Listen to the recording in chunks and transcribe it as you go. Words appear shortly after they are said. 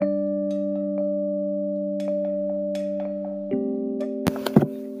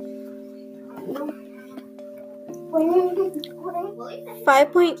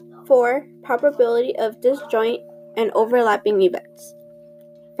5.4 Probability of disjoint and overlapping events.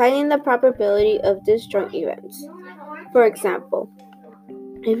 Finding the probability of disjoint events. For example,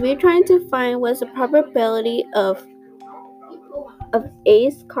 if you're trying to find what's the probability of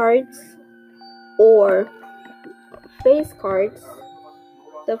ace cards or face cards,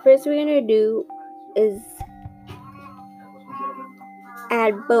 the first we're going to do is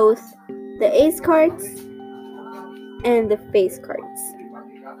add both the ace cards and the face cards.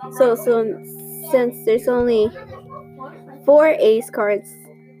 So since there's only 4 ace cards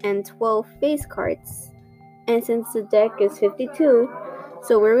and 12 face cards, and since the deck is 52,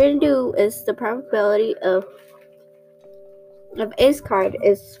 so what we're going to do is the probability of ace card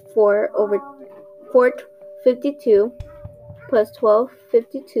is 4/52 plus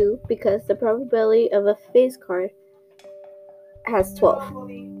 12/52 because the probability of a face card has 12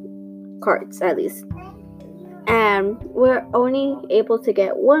 cards at least. And we're only able to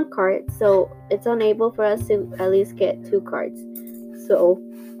get 1 card, so it's unable for us to at least get 2 cards. So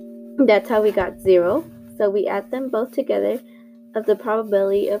that's how we got 0. So we add them both together of the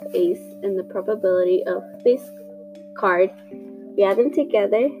probability of ace and the probability of face card. We add them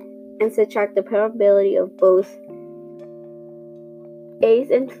together and subtract the probability of both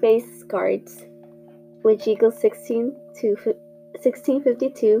ace and face cards, which equals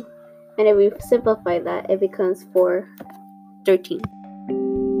 16/52. And if we simplify that, it becomes 4/13.